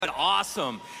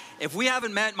Awesome. If we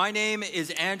haven't met, my name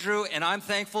is Andrew, and I'm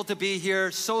thankful to be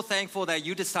here. So thankful that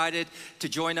you decided to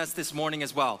join us this morning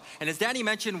as well. And as Danny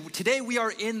mentioned, today we are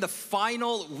in the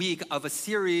final week of a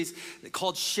series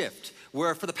called Shift,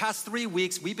 where for the past 3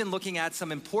 weeks, we've been looking at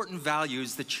some important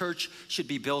values the church should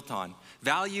be built on.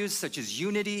 Values such as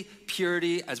unity,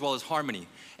 purity, as well as harmony.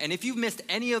 And if you've missed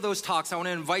any of those talks, I want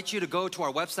to invite you to go to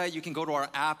our website. You can go to our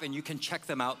app and you can check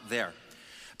them out there.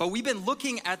 But we've been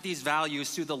looking at these values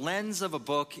through the lens of a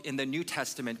book in the New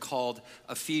Testament called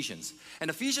Ephesians. And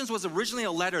Ephesians was originally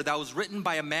a letter that was written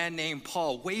by a man named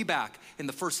Paul way back in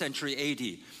the 1st century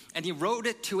AD. And he wrote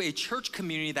it to a church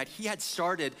community that he had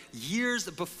started years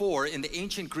before in the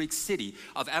ancient Greek city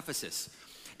of Ephesus.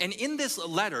 And in this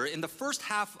letter, in the first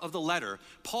half of the letter,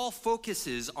 Paul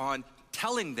focuses on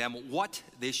telling them what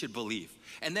they should believe.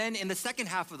 And then in the second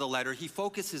half of the letter, he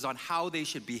focuses on how they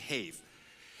should behave.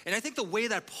 And I think the way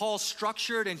that Paul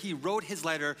structured and he wrote his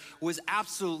letter was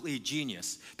absolutely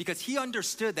genius, because he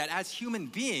understood that as human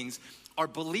beings, our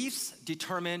beliefs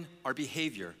determine our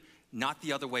behavior, not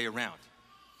the other way around.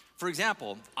 For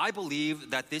example, I believe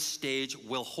that this stage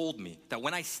will hold me, that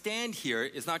when I stand here,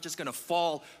 it's not just gonna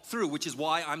fall through, which is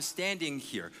why I'm standing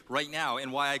here right now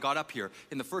and why I got up here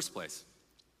in the first place.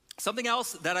 Something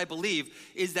else that I believe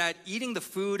is that eating the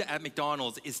food at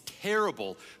McDonald's is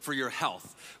terrible for your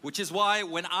health, which is why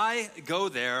when I go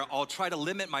there, I'll try to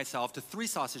limit myself to 3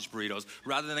 sausage burritos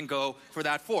rather than go for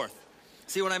that 4th.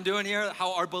 See what I'm doing here?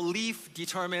 How our belief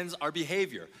determines our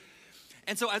behavior.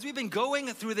 And so as we've been going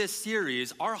through this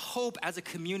series, our hope as a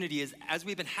community is, as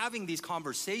we've been having these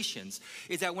conversations,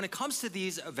 is that when it comes to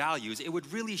these values, it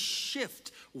would really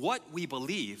shift what we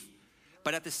believe,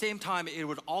 but at the same time, it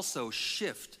would also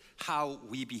shift how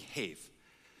we behave.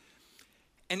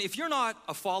 And if you're not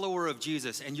a follower of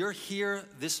Jesus and you're here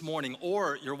this morning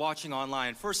or you're watching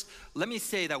online, first, let me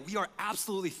say that we are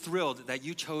absolutely thrilled that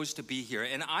you chose to be here.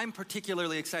 And I'm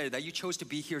particularly excited that you chose to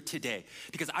be here today,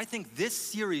 because I think this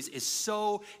series is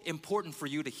so important for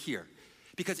you to hear.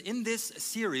 Because in this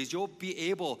series, you'll be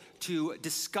able to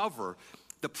discover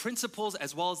the principles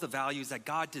as well as the values that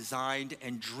God designed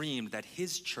and dreamed that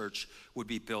His church would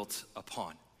be built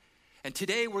upon. And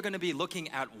today we're going to be looking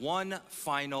at one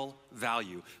final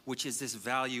value, which is this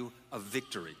value of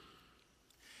victory.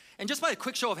 And just by a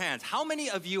quick show of hands, how many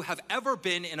of you have ever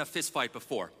been in a fist fight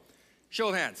before? Show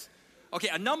of hands. Okay,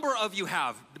 a number of you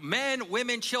have. Men,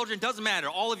 women, children, doesn't matter.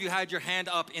 All of you had your hand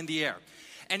up in the air.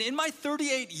 And in my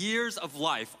 38 years of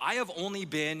life, I have only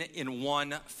been in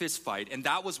one fist fight, and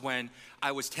that was when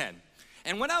I was 10.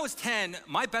 And when I was 10,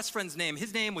 my best friend's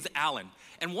his name was Alan.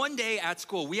 And one day at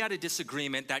school, we had a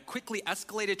disagreement that quickly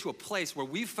escalated to a place where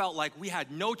we felt like we had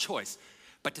no choice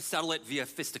but to settle it via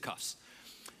fisticuffs.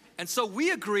 And so we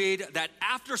agreed that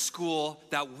after school,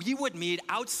 that we would meet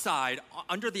outside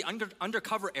under the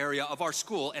undercover area of our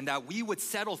school, and that we would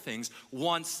settle things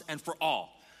once and for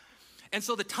all. And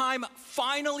so the time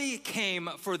finally came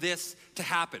for this to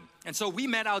happen. And so we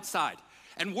met outside.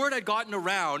 And word had gotten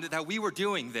around that we were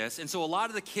doing this, and so a lot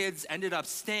of the kids ended up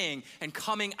staying and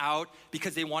coming out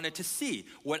because they wanted to see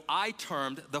what I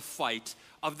termed the fight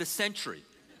of the century.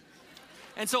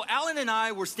 And so Alan and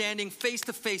I were standing face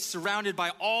to face, surrounded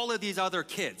by all of these other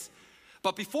kids.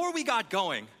 But before we got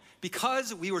going,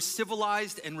 because we were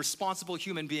civilized and responsible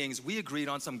human beings, we agreed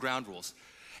on some ground rules.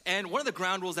 And one of the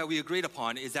ground rules that we agreed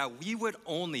upon is that we would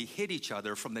only hit each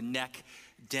other from the neck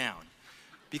down.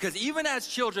 Because even as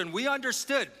children, we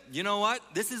understood, you know what?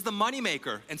 This is the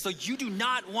moneymaker. And so you do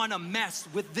not want to mess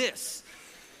with this.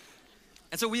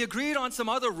 And so we agreed on some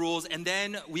other rules, and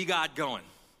then we got going.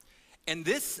 And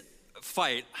this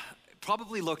fight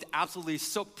probably looked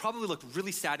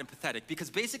really sad and pathetic, because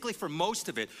basically for most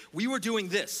of it, we were doing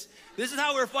this. This is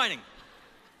how we were fighting.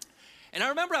 And I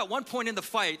remember at one point in the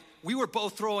fight, we were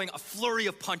both throwing a flurry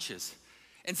of punches.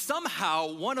 And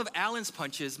somehow, one of Alan's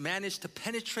punches managed to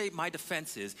penetrate my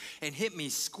defenses and hit me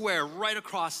square right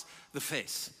across the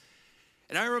face.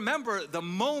 And I remember the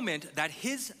moment that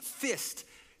his fist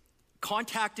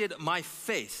contacted my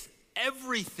face,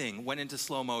 everything went into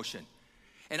slow motion.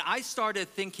 And I started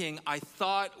thinking, I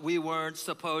thought we weren't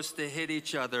supposed to hit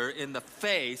each other in the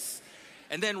face.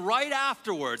 And then right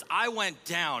afterwards, I went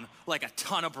down like a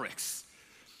ton of bricks.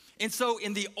 And so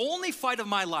in the only fight of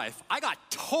my life, I got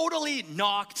totally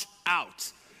knocked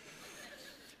out.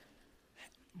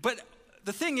 But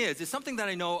the thing is something that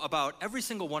I know about every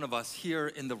single one of us here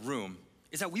in the room,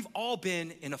 is that we've all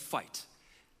been in a fight.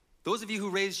 Those of you who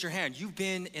raised your hand, you've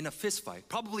been in a fist fight.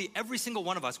 Probably every single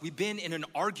one of us, we've been in an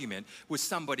argument with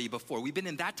somebody before. We've been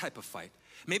in that type of fight.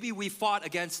 Maybe we fought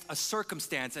against a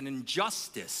circumstance, an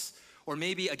injustice, or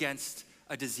maybe against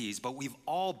a disease, but we've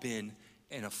all been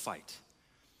in a fight.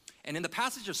 And in the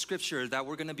passage of scripture that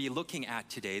we're going to be looking at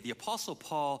today, the Apostle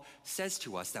Paul says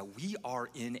to us that we are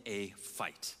in a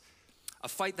fight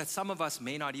that some of us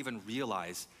may not even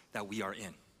realize that we are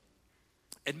in.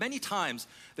 And many times,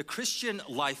 the Christian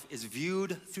life is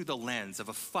viewed through the lens of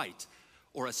a fight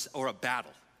or a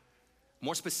battle.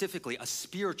 More specifically, a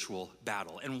spiritual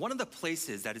battle. And one of the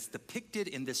places that is depicted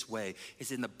in this way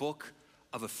is in the book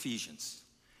of Ephesians.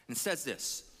 And it says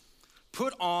this: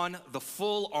 put on the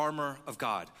full armor of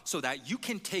God so that you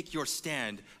can take your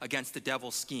stand against the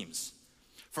devil's schemes.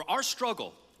 For our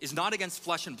struggle is not against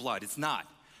flesh and blood, it's not,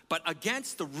 but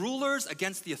against the rulers,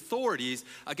 against the authorities,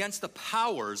 against the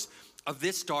powers of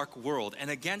this dark world, and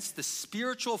against the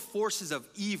spiritual forces of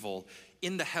evil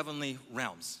in the heavenly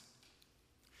realms.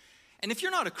 And if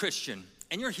you're not a Christian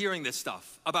and you're hearing this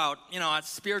stuff about, a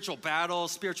spiritual battle,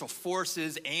 spiritual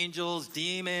forces, angels,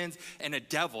 demons, and a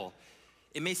devil,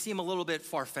 it may seem a little bit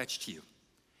far-fetched to you.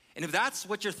 And if that's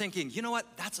what you're thinking, you know what?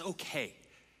 That's okay.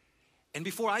 And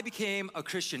before I became a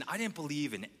Christian, I didn't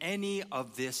believe in any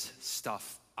of this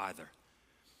stuff either.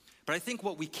 But I think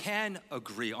what we can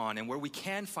agree on and where we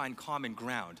can find common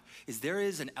ground is there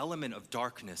is an element of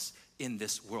darkness in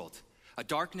this world, a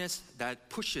darkness that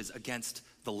pushes against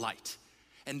the light.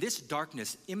 And this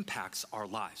darkness impacts our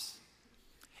lives.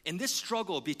 And this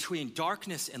struggle between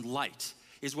darkness and light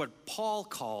is what Paul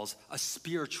calls a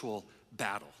spiritual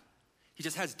battle. He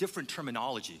just has different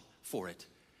terminology for it.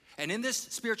 And in this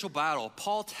spiritual battle,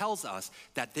 Paul tells us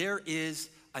that there is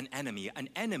an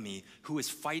enemy who is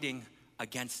fighting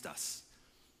against us.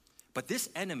 But this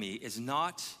enemy is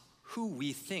not who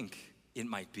we think it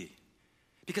might be.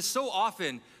 Because so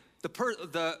often,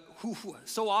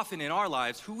 so often in our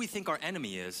lives, who we think our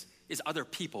enemy is other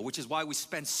people, which is why we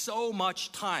spend so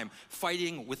much time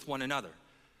fighting with one another.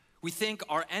 We think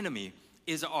our enemy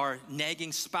is our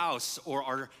nagging spouse or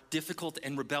our difficult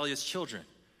and rebellious children.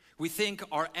 We think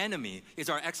our enemy is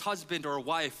our ex-husband or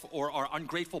wife or our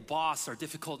ungrateful boss, our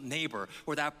difficult neighbor,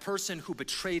 or that person who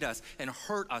betrayed us and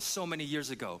hurt us so many years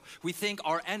ago. We think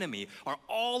our enemy are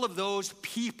all of those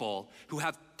people who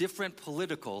have different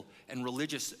political and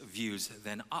religious views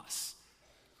than us.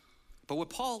 But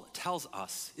what Paul tells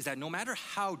us is that no matter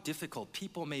how difficult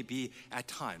people may be at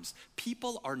times,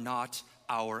 people are not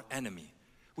our enemy,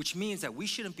 which means that we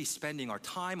shouldn't be spending our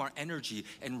time, our energy,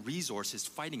 and resources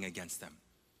fighting against them.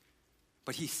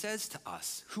 But he says to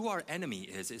us, who our enemy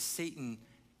is Satan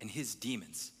and his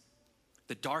demons,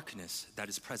 the darkness that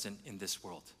is present in this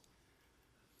world.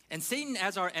 And Satan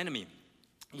as our enemy,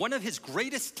 one of his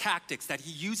greatest tactics that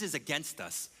he uses against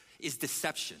us is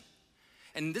deception.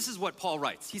 And this is what Paul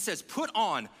writes. He says, put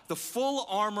on the full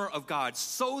armor of God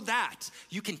so that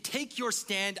you can take your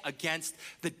stand against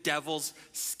the devil's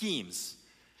schemes.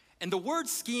 And the word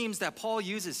schemes that Paul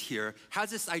uses here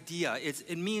has this idea.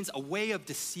 It means a way of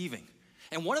deceiving.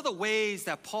 And one of the ways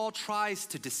that Satan tries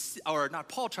to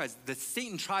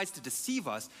deceive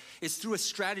us is through a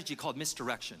strategy called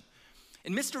misdirection.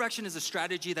 And misdirection is a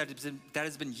strategy that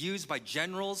has been used by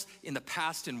generals in the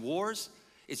past in wars.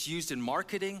 It's used in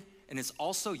marketing, and it's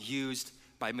also used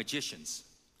by magicians.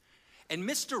 And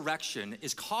misdirection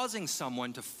is causing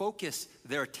someone to focus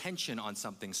their attention on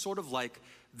something, sort of like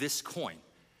this coin,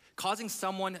 causing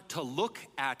someone to look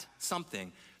at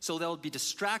something so they'll be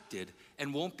distracted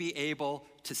and won't be able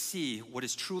to see what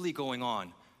is truly going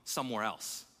on somewhere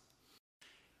else.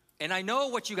 And I know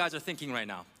what you guys are thinking right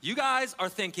now. You guys are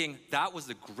thinking, that was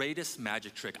the greatest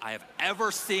magic trick I have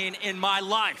ever seen in my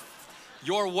life.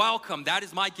 You're welcome. That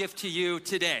is my gift to you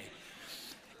today.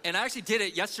 And I actually did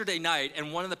it yesterday night,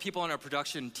 and one of the people on our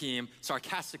production team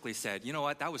sarcastically said, you know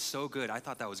what, that was so good, I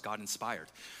thought that was God-inspired.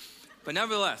 But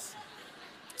nevertheless,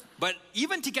 but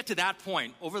even to get to that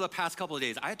point, over the past couple of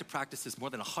days, I had to practice this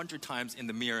more than 100 times in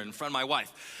the mirror in front of my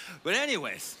wife. But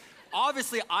anyways,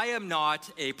 obviously I am not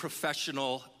a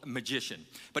professional magician.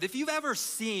 But if you've ever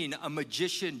seen a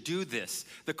magician do this,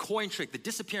 the coin trick, the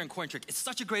disappearing coin trick, it's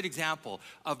such a great example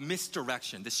of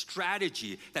misdirection, the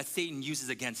strategy that Satan uses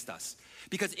against us.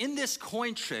 Because in this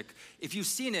coin trick, if you've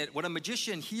seen it, what a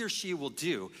magician, he or she will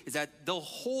do is that they'll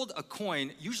hold a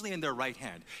coin, usually in their right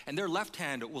hand, and their left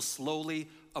hand will slowly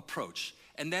approach.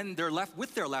 And then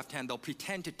with their left hand, they'll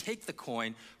pretend to take the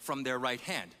coin from their right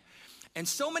hand. And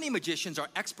so many magicians are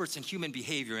experts in human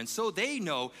behavior, and so they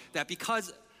know that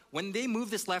because when they move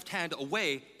this left hand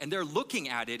away and they're looking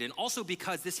at it, and also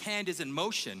because this hand is in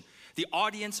motion, the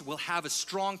audience will have a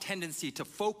strong tendency to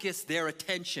focus their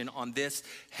attention on this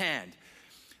hand.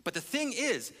 But the thing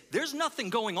is, there's nothing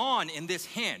going on in this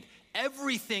hand.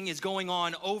 everything is going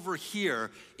on over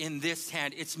here in this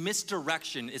hand. It's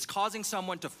misdirection. It's causing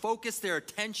someone to focus their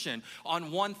attention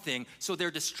on one thing so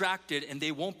they're distracted and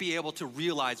they won't be able to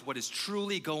realize what is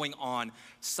truly going on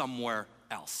somewhere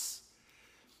else.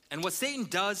 And what Satan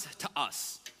does to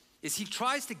us is he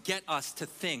tries to get us to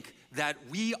think that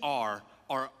we are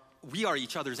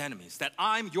each other's enemies, that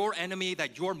I'm your enemy,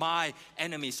 that you're my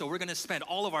enemy. So we're gonna spend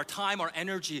all of our time, our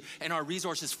energy, and our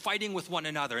resources fighting with one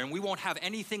another, and we won't have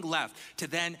anything left to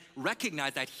then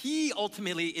recognize that he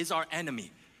ultimately is our enemy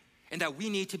and that we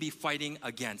need to be fighting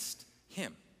against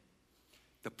him.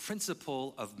 The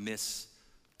principle of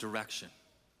misdirection.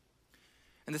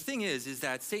 And the thing is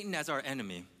that Satan as our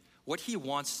enemy, what he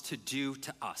wants to do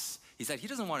to us is that he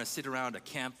doesn't want to sit around a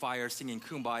campfire singing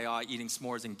kumbaya, eating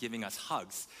s'mores, and giving us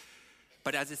hugs.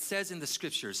 But as it says in the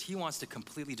scriptures, he wants to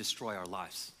completely destroy our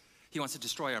lives. He wants to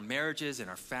destroy our marriages and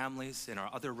our families and our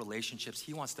other relationships.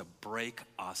 He wants to break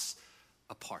us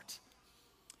apart.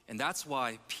 And that's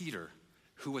why Peter,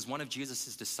 who was one of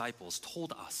Jesus' disciples,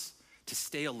 told us to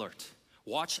stay alert.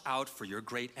 Watch out for your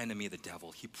great enemy, the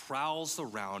devil. He prowls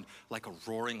around like a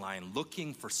roaring lion,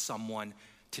 looking for someone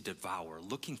to devour,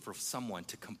 looking for someone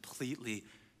to completely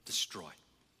destroy.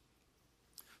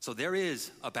 So there is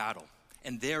a battle.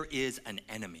 And there is an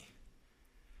enemy.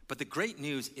 But the great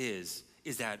news is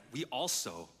that we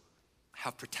also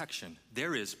have protection.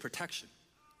 There is protection.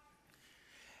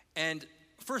 And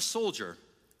for a soldier,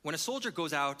 when a soldier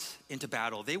goes out into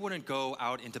battle, they wouldn't go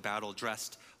out into battle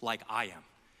dressed like I am.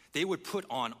 They would put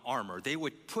on armor. They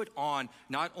would put on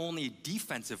not only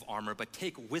defensive armor, but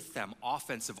take with them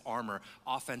offensive armor,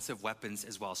 offensive weapons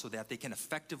as well, so that they can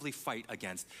effectively fight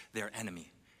against their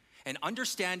enemy. And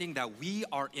understanding that we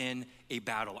are in a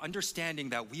battle,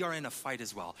 understanding that we are in a fight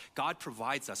as well, God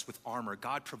provides us with armor.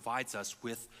 God provides us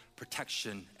with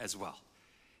protection as well.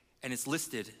 And it's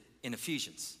listed in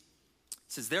Ephesians. It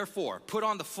says, therefore, put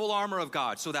on the full armor of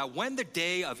God so that when the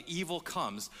day of evil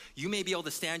comes, you may be able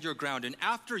to stand your ground. And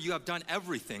after you have done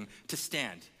everything, to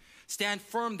stand. Stand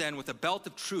firm then with a belt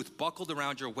of truth buckled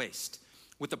around your waist,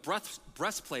 with the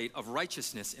breastplate of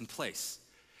righteousness in place,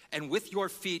 and with your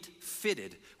feet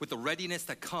fitted with the readiness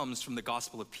that comes from the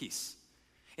gospel of peace.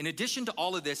 In addition to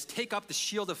all of this, take up the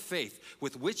shield of faith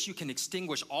with which you can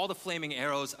extinguish all the flaming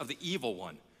arrows of the evil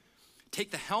one.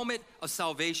 Take the helmet of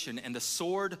salvation and the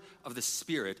sword of the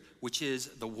Spirit, which is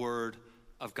the word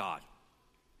of God.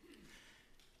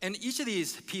 And each of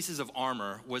these pieces of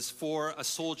armor was for a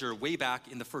soldier way back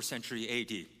in the 1st century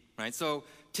AD, right? So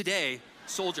today,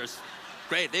 soldiers,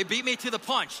 great, they beat me to the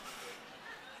punch.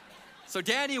 So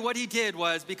Danny, what he did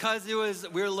was, because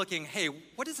we were looking, hey,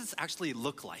 what does this actually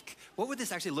look like? What would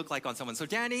this actually look like on someone? So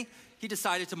Danny, he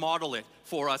decided to model it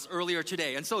for us earlier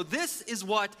today. And so this is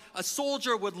what a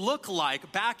soldier would look like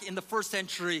back in the 1st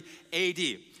century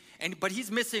AD. But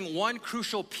he's missing one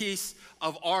crucial piece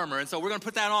of armor. And so we're gonna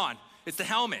put that on. It's the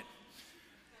helmet.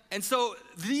 And so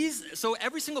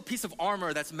every single piece of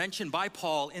armor that's mentioned by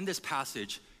Paul in this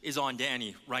passage is on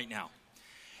Danny right now.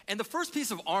 And the first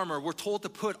piece of armor we're told to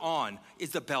put on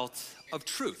is the belt of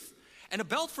truth. And a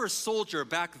belt for a soldier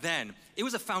back then, it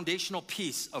was a foundational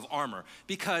piece of armor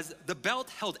because the belt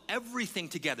held everything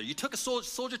together. You took a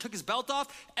soldier took his belt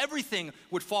off, everything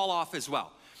would fall off as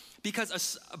well.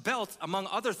 Because a belt, among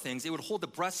other things, it would hold the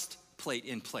breastplate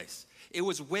in place. It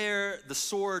was where the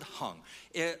sword hung.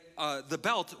 The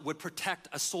belt would protect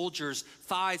a soldier's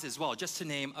thighs as well, just to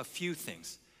name a few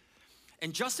things.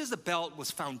 And just as the belt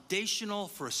was foundational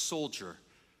for a soldier,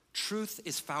 truth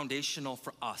is foundational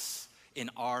for us in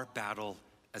our battle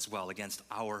as well against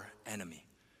our enemy.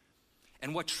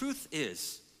 And what truth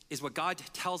is what God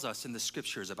tells us in the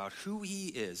scriptures about who he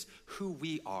is, who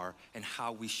we are, and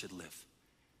how we should live.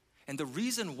 And the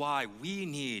reason why we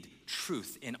need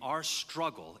truth in our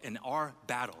struggle, in our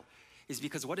battle, is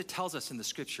because what it tells us in the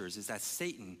scriptures is that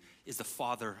Satan is the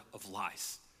father of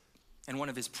lies. And one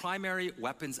of his primary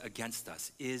weapons against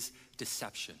us is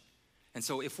deception. And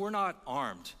so if we're not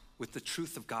armed with the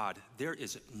truth of God, there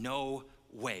is no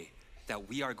way that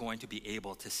we are going to be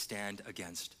able to stand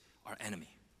against our enemy.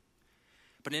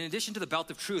 But in addition to the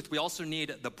belt of truth, we also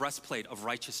need the breastplate of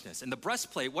righteousness. And the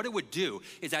breastplate, what it would do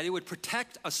is that it would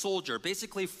protect a soldier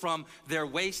basically from their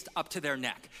waist up to their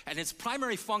neck. And its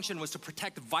primary function was to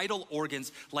protect vital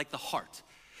organs like the heart.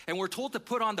 And we're told to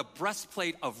put on the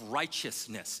breastplate of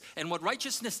righteousness. And what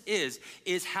righteousness is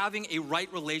having a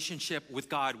right relationship with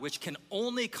God, which can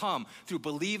only come through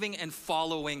believing and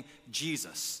following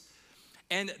Jesus.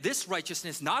 And this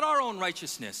righteousness, not our own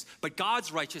righteousness, but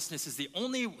God's righteousness, is the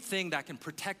only thing that can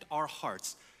protect our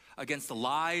hearts against the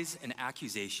lies and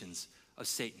accusations of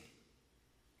Satan.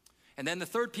 And then the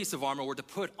third piece of armor we're to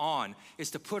put on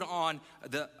is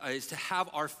to have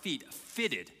our feet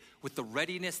fitted with the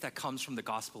readiness that comes from the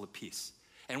gospel of peace.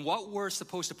 And what we're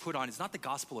supposed to put on is not the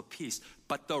gospel of peace,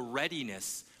 but the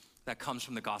readiness that comes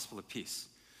from the gospel of peace.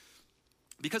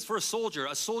 Because for a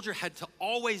soldier had to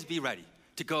always be ready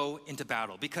to go into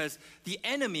battle, because the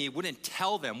enemy wouldn't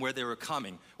tell them where they were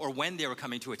coming or when they were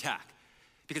coming to attack.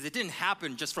 Because it didn't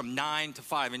happen just from 9 to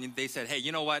 5 and they said, hey,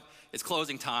 you know what? It's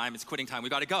closing time, it's quitting time, we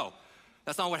gotta go.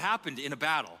 That's not what happened in a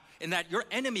battle. In that your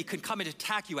enemy could come and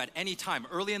attack you at any time,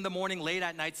 early in the morning, late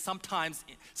at night, sometimes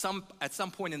at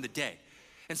some point in the day.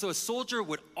 And so a soldier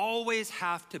would always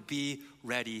have to be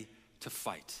ready to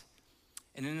fight.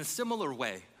 And in a similar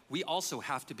way, we also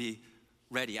have to be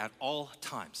ready at all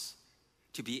times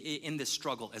to be in this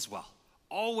struggle as well.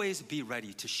 Always be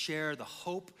ready to share the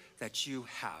hope that you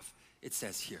have. It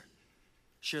says here,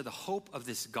 share the hope of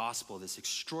this gospel, this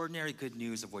extraordinary good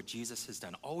news of what Jesus has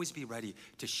done. Always be ready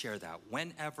to share that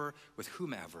whenever, with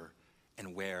whomever,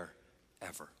 and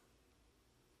wherever.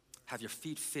 Have your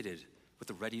feet fitted with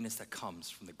the readiness that comes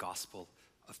from the gospel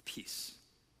of peace.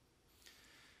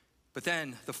 But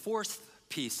then the fourth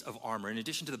piece of armor, in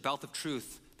addition to the belt of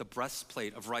truth, the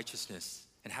breastplate of righteousness,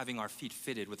 and having our feet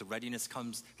fitted with the readiness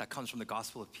that comes from the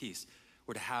gospel of peace,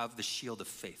 we're to have the shield of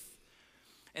faith.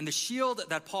 And the shield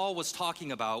that Paul was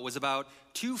talking about was about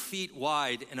 2 feet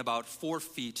wide and about 4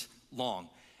 feet long.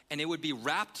 And it would be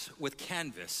wrapped with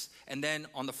canvas, and then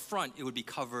on the front, it would be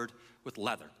covered with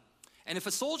leather. And if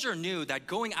a soldier knew that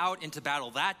going out into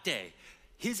battle that day,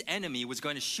 his enemy was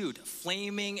going to shoot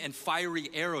flaming and fiery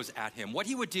arrows at him, what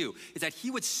he would do is that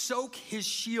he would soak his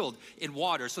shield in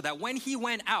water so that when he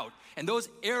went out and those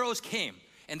arrows came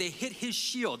and they hit his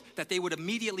shield, that they would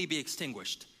immediately be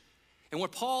extinguished. And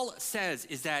what Paul says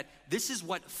is that this is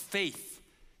what faith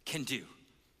can do.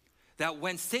 That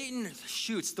when Satan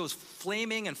shoots those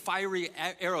flaming and fiery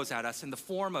arrows at us in the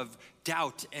form of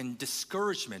doubt and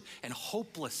discouragement and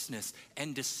hopelessness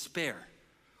and despair,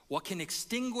 what can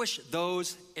extinguish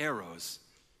those arrows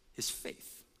is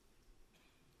faith.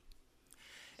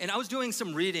 And I was doing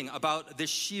some reading about this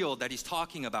shield that he's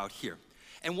talking about here.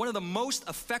 And one of the most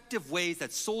effective ways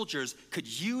that soldiers could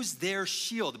use their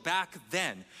shield back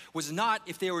then was not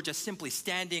if they were just simply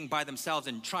standing by themselves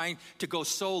and trying to go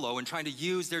solo and trying to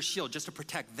use their shield just to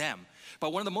protect them.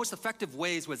 But one of the most effective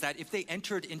ways was that if they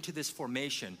entered into this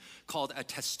formation called a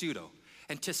testudo.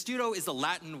 And testudo is the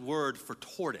Latin word for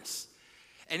tortoise.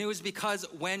 And it was because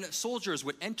when soldiers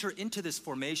would enter into this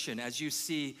formation, as you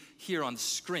see here on the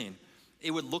screen,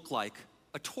 it would look like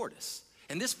a tortoise.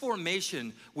 And this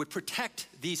formation would protect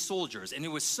these soldiers. And it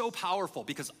was so powerful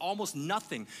because almost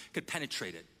nothing could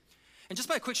penetrate it. And just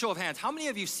by a quick show of hands, how many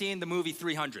of you seen the movie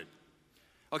 300?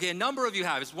 Okay, a number of you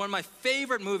have. It's one of my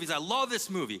favorite movies. I love this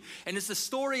movie. And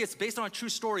it's based on a true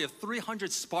story of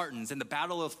 300 Spartans in the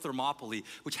Battle of Thermopylae,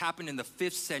 which happened in the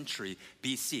 5th century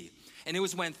BC. And it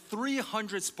was when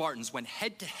 300 Spartans went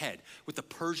head to head with the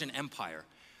Persian Empire.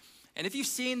 And if you've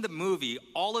seen the movie,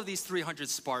 all of these 300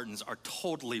 Spartans are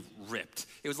totally ripped.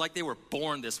 It was like they were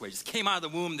born this way, just came out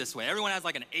of the womb this way. Everyone has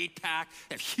like an 8-pack,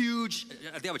 they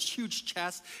have a huge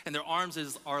chest, and their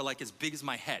arms are like as big as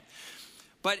my head.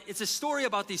 But it's a story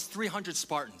about these 300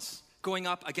 Spartans going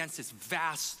up against this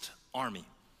vast army.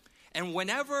 And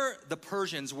whenever the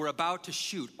Persians were about to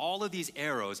shoot all of these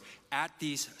arrows at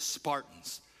these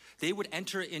Spartans, they would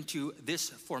enter into this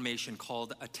formation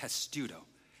called a testudo.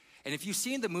 And if you've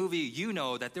seen the movie, you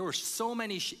know that there were so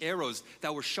many arrows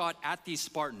that were shot at these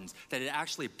Spartans that it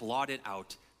actually blotted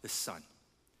out the sun.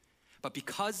 But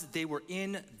because they were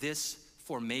in this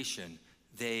formation,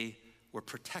 they were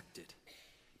protected.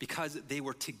 Because they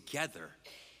were together,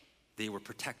 they were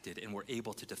protected and were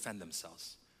able to defend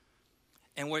themselves.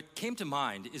 And what came to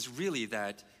mind is really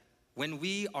that when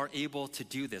we are able to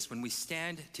do this, when we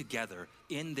stand together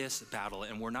in this battle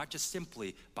and we're not just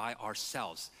simply by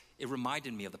ourselves, it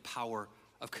reminded me of the power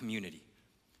of community.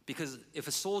 Because if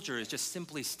a soldier is just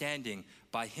simply standing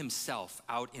by himself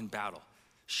out in battle,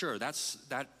 sure,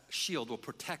 that shield will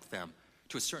protect them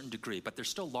to a certain degree, but they're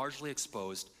still largely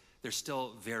exposed, they're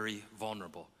still very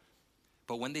vulnerable.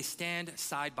 But when they stand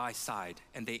side by side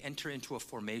and they enter into a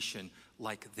formation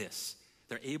like this,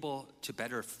 they're able to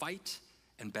better fight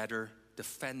and better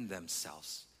defend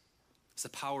themselves. It's the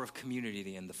power of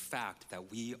community and the fact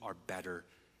that we are better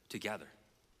together.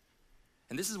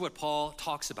 And this is what Paul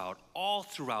talks about all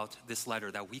throughout this letter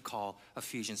that we call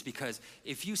Ephesians, because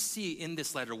if you see in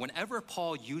this letter, whenever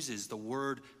Paul uses the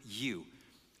word you,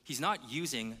 he's not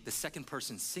using the second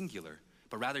person singular,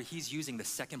 but rather he's using the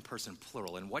second person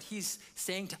plural. And what he's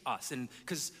saying to us, and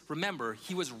because remember,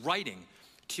 he was writing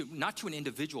not to an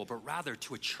individual, but rather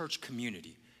to a church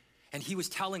community. And he was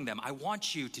telling them, I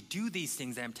want you to do these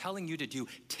things that I'm telling you to do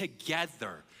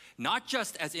together, not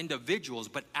just as individuals,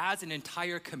 but as an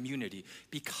entire community,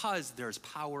 because there's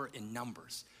power in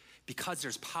numbers, because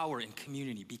there's power in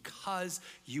community, because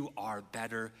you are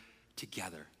better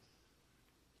together.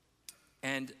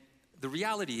 And the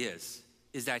reality is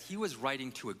that he was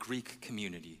writing to a Greek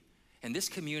community. And this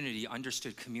community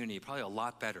understood community probably a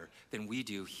lot better than we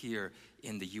do here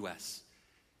in the US.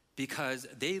 Because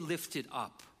they lifted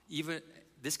up, even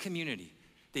this community,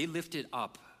 they lifted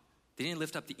up, they didn't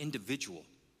lift up the individual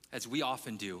as we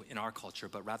often do in our culture,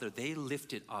 but rather they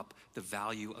lifted up the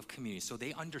value of community. So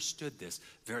they understood this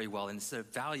very well, and it's a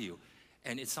value,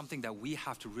 and it's something that we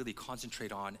have to really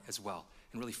concentrate on as well,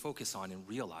 and really focus on and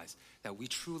realize that we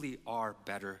truly are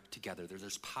better together.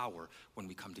 There's power when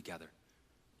we come together.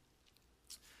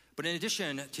 But in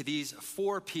addition to these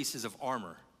 4 pieces of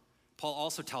armor, Paul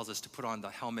also tells us to put on the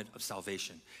helmet of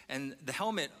salvation. And the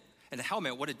helmet,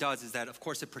 what it does is that, of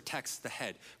course, it protects the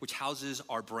head, which houses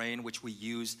our brain, which we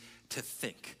use to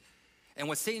think. And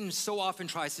what Satan so often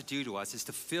tries to do to us is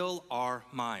to fill our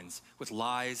minds with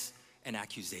lies and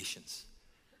accusations.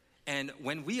 And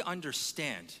when we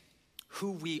understand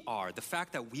who we are, the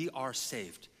fact that we are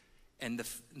saved, and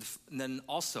then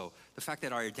also the fact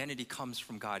that our identity comes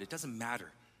from God, it doesn't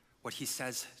matter what he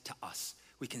says to us.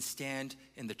 We can stand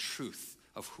in the truth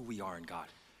of who we are in God.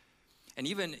 And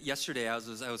even yesterday, I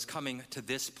was coming to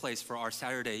this place for our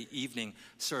Saturday evening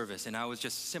service, and I was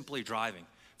just simply driving.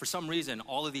 For some reason,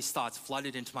 all of these thoughts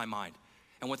flooded into my mind.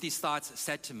 And what these thoughts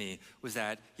said to me was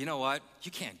that, you know what?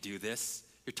 You can't do this.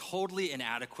 You're totally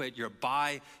inadequate. You're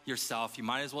by yourself. You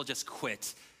might as well just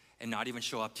quit and not even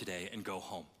show up today and go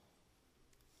home.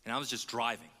 And I was just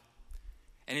driving.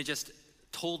 And it just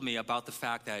told me about the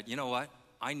fact that, you know what?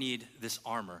 I need this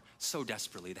armor so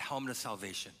desperately, the helmet of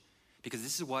salvation, because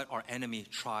this is what our enemy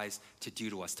tries to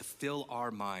do to us, to fill our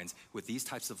minds with these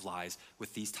types of lies,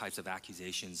 with these types of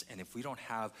accusations. And if we don't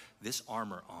have this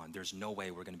armor on, there's no way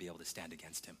we're going to be able to stand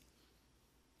against him.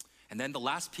 And then the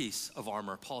last piece of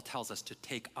armor Paul tells us to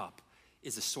take up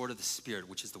is the sword of the Spirit,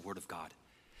 which is the word of God.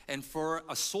 And for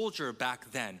a soldier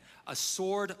back then, a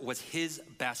sword was his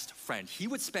best friend. He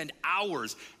would spend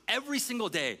hours every single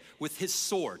day with his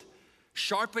sword,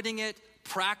 sharpening it,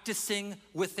 practicing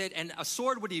with it, and a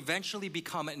sword would eventually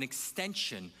become an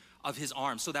extension of his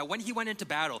arm so that when he went into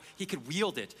battle, he could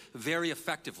wield it very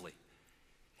effectively.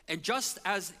 And just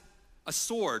as a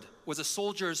sword was a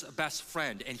soldier's best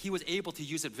friend, and he was able to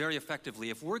use it very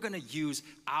effectively, if we're going to use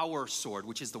our sword,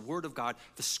 which is the word of God,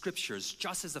 the scriptures,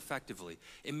 just as effectively,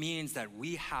 it means that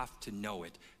we have to know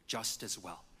it just as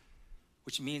well.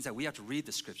 Which means that we have to read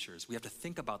the scriptures, we have to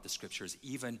think about the scriptures,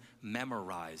 even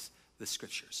memorize the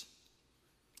scriptures.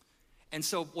 And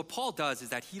so what Paul does is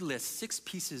that he lists 6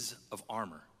 pieces of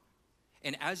armor.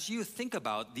 And as you think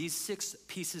about these 6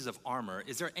 pieces of armor,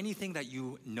 is there anything that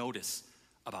you notice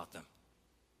about them?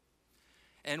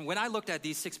 And when I looked at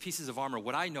these 6 pieces of armor,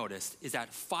 what I noticed is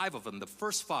that 5 of them, the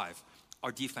first 5,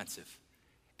 are defensive.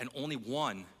 And only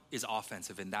 1 is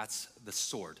offensive, and that's the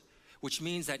sword. Which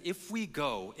means that if we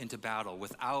go into battle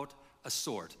without a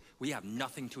sword, we have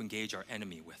nothing to engage our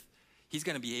enemy with. He's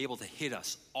going to be able to hit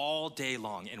us all day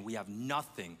long, and we have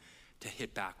nothing to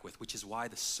hit back with, which is why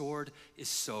the sword is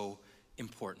so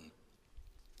important.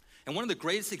 And one of the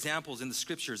greatest examples in the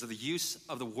scriptures of the use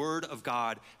of the word of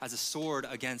God as a sword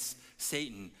against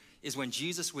Satan is when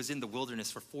Jesus was in the wilderness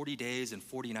for 40 days and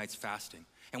 40 nights fasting.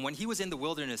 And when he was in the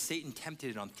wilderness, Satan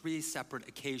tempted him on 3 separate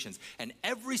occasions. And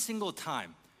every single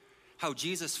time, how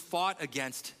Jesus fought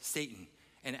against Satan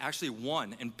and actually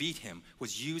won and beat him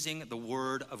was using the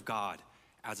word of God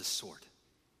as a sword.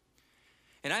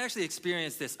 And I actually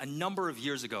experienced this a number of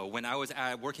years ago when I was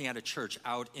working at a church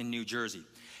out in New Jersey.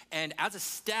 And as a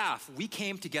staff, we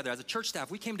came together, as a church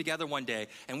staff, we came together one day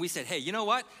and we said, hey, you know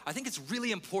what? We think it's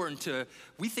really important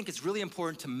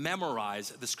to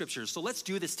memorize the scriptures. So let's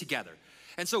do this together.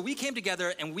 And so we came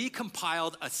together and we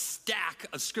compiled a stack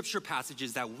of scripture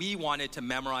passages that we wanted to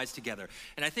memorize together.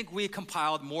 And I think we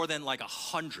compiled more than like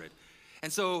 100.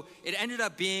 And so it ended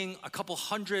up being a couple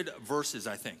hundred verses,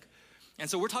 I think. And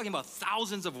so we're talking about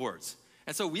thousands of words.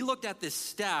 And so we looked at this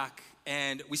stack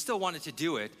and we still wanted to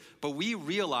do it, but we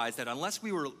realized that unless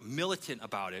we were militant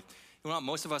about it,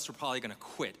 most of us were probably going to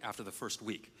quit after the first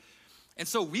week. And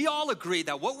so we all agreed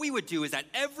that what we would do is that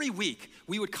every week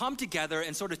we would come together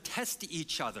and sort of test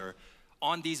each other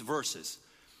on these verses.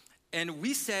 And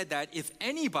we said that if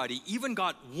anybody even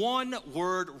got one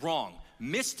word wrong,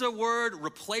 missed a word,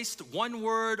 replaced one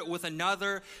word with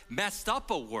another, messed up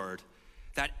a word,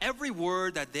 that every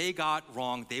word that they got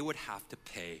wrong, they would have to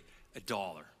pay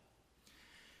 $1.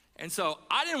 And so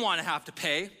I didn't want to have to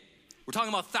pay We're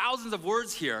talking about thousands of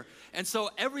words here. And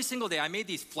so every single day I made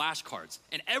these flashcards.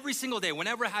 And every single day,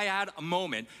 whenever I had a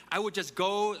moment, I would just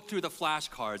go through the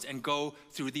flashcards and go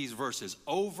through these verses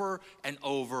over and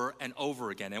over and over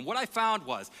again. And what I found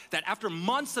was that after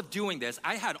months of doing this,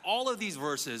 I had all of these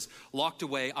verses locked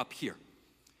away up here.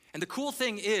 And the cool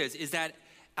thing is that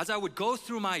as I would go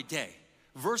through my day,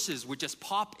 verses would just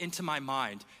pop into my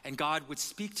mind and God would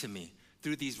speak to me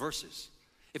through these verses.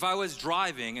 If I was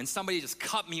driving and somebody just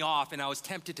cut me off and I was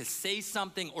tempted to say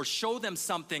something or show them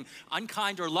something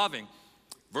unkind or loving,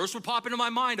 verse would pop into my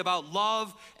mind about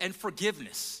love and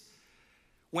forgiveness.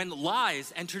 When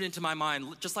lies entered into my mind,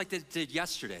 just like they did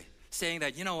yesterday, saying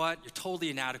that, you know what, you're totally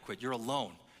inadequate, you're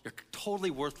alone, you're totally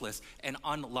worthless and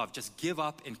unloved, just give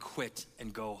up and quit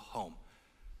and go home.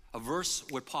 A verse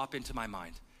would pop into my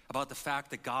mind about the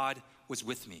fact that God was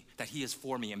with me, that He is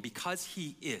for me, and because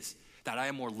He is, that I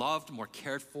am more loved, more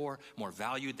cared for, more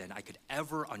valued than I could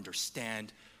ever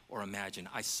understand or imagine.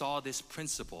 I saw this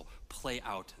principle play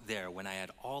out there when I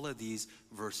had all of these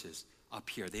verses up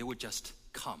here. They would just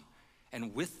come.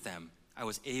 And with them, I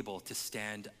was able to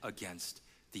stand against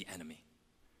the enemy.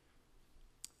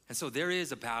 And so there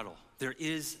is a battle. There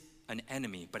is an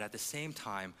enemy, but at the same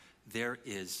time, there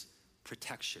is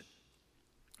protection.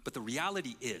 But the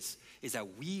reality is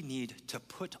that we need to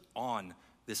put on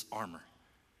this armor.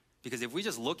 Because if we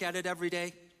just look at it every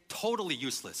day, totally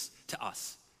useless to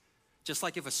us. Just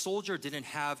like if a soldier didn't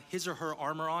have his or her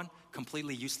armor on,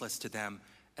 completely useless to them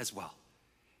as well.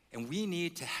 And we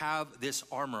need to have this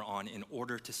armor on in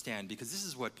order to stand, because this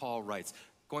is what Paul writes,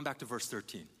 going back to verse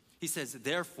 13. He says,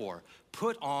 therefore,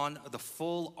 put on the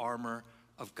full armor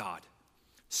of God,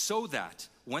 so that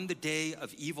when the day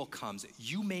of evil comes,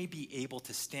 you may be able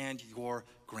to stand your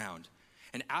ground.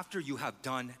 And after you have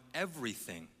done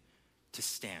everything, to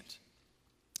stand.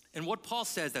 And what Paul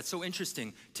says that's so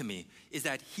interesting to me is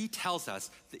that he tells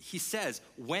us, that he says,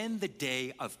 when the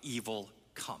day of evil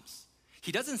comes.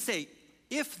 He doesn't say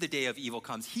if the day of evil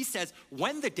comes, he says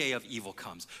when the day of evil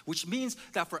comes, which means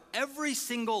that for every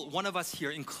single one of us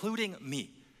here, including me,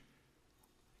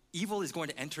 evil is going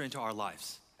to enter into our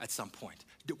lives at some point.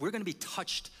 We're going to be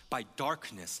touched by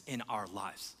darkness in our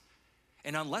lives.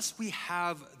 And unless we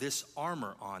have this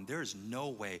armor on, there is no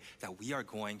way that we are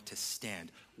going to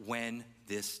stand when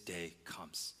this day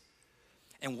comes.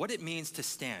 And what it means to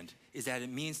stand is that it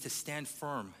means to stand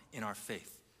firm in our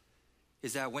faith.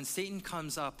 Is that when Satan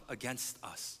comes up against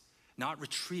us, not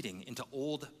retreating into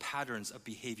old patterns of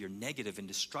behavior, negative and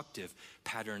destructive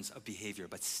patterns of behavior,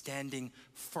 but standing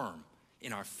firm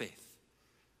in our faith.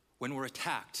 When we're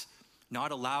attacked,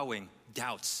 not allowing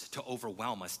doubts to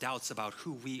overwhelm us, doubts about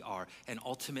who we are and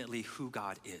ultimately who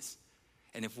God is.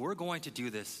 And if we're going to do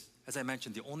this, as I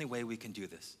mentioned, the only way we can do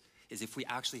this is if we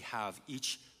actually have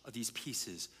each of these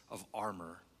pieces of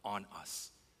armor on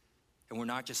us. And we're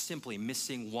not just simply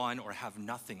missing one or have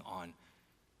nothing on,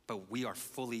 but we are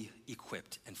fully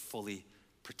equipped and fully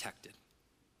protected.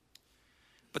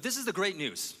 But this is the great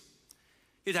news,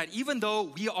 is that even though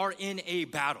we are in a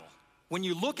battle, when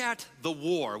you look at the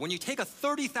war, when you take a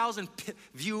 30,000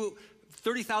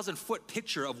 foot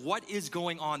picture of what is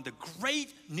going on, the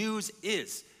great news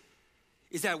is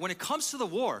that when it comes to the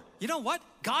war, you know what?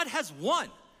 God has won.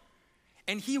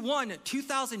 And He won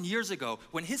 2,000 years ago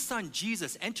when His Son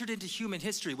Jesus entered into human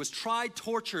history, was tried,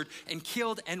 tortured, and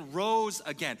killed, and rose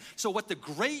again. So what the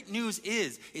great news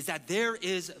is that there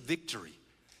is victory.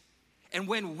 And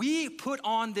when we put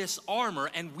on this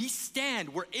armor and we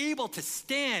stand, we're able to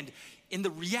stand in the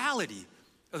reality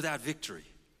of that victory.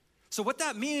 So what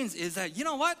that means is that, you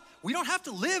know what? We don't have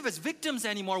to live as victims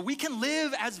anymore. We can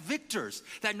live as victors.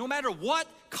 That no matter what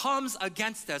comes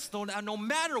against us, no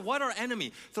matter what our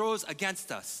enemy throws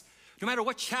against us, no matter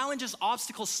what challenges,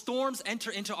 obstacles, storms enter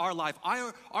into our life,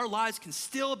 our lives can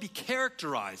still be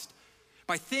characterized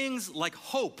by things like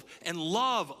hope and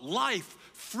love, life,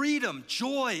 freedom,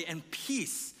 joy, and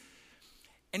peace.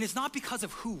 And it's not because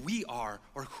of who we are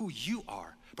or who you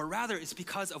are, but rather it's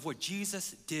because of what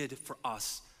Jesus did for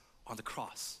us on the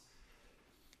cross.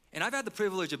 And I've had the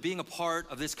privilege of being a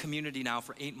part of this community now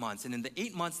for 8 months. And in the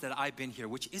 8 months that I've been here,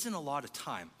 which isn't a lot of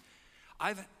time,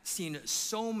 I've seen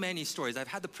so many stories. I've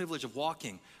had the privilege of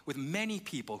walking with many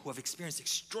people who have experienced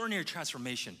extraordinary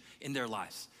transformation in their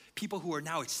lives. People who are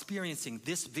now experiencing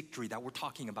this victory that we're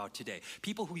talking about today.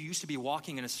 People who used to be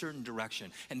walking in a certain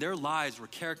direction, and their lives were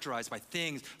characterized by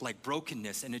things like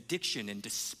brokenness and addiction and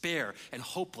despair and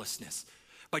hopelessness.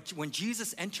 But when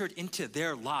Jesus entered into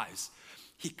their lives,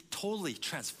 He totally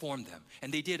transformed them.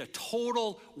 And they did a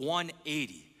total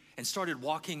 180 and started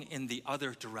walking in the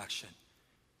other direction.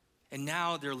 And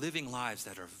now they're living lives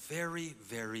that are very,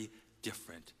 very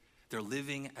different. they're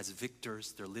living as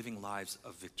victors, they're living lives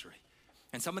of victory.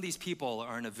 And some of these people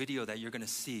are in a video that you're gonna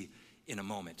see in a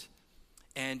moment.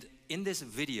 And in this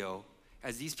video,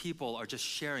 as these people are just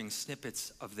sharing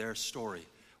snippets of their story,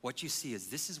 what you see is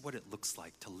this is what it looks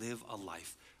like to live a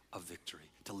life of victory,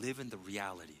 to live in the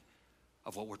reality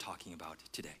of what we're talking about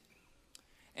today.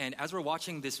 And as we're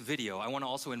watching this video, I want to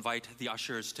also invite the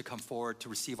ushers to come forward to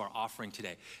receive our offering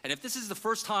today. And if this is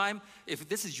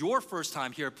your first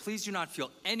time here, please do not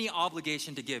feel any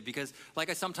obligation to give, because like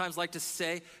I sometimes like to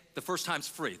say, the first time's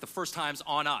free, the first time's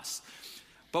on us.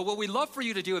 But what we'd love for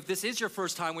you to do, if this is your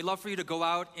first time, we'd love for you to go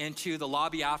out into the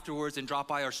lobby afterwards and drop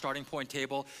by our Starting Point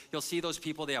table. You'll see those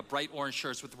people, they have bright orange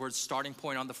shirts with the word Starting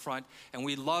Point on the front. And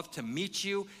we'd love to meet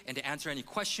you and to answer any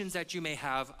questions that you may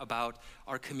have about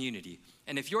our community.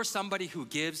 And if you're somebody who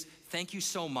gives, thank you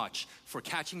so much for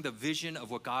catching the vision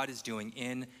of what God is doing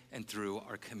in and through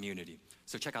our community.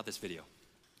 So check out this video.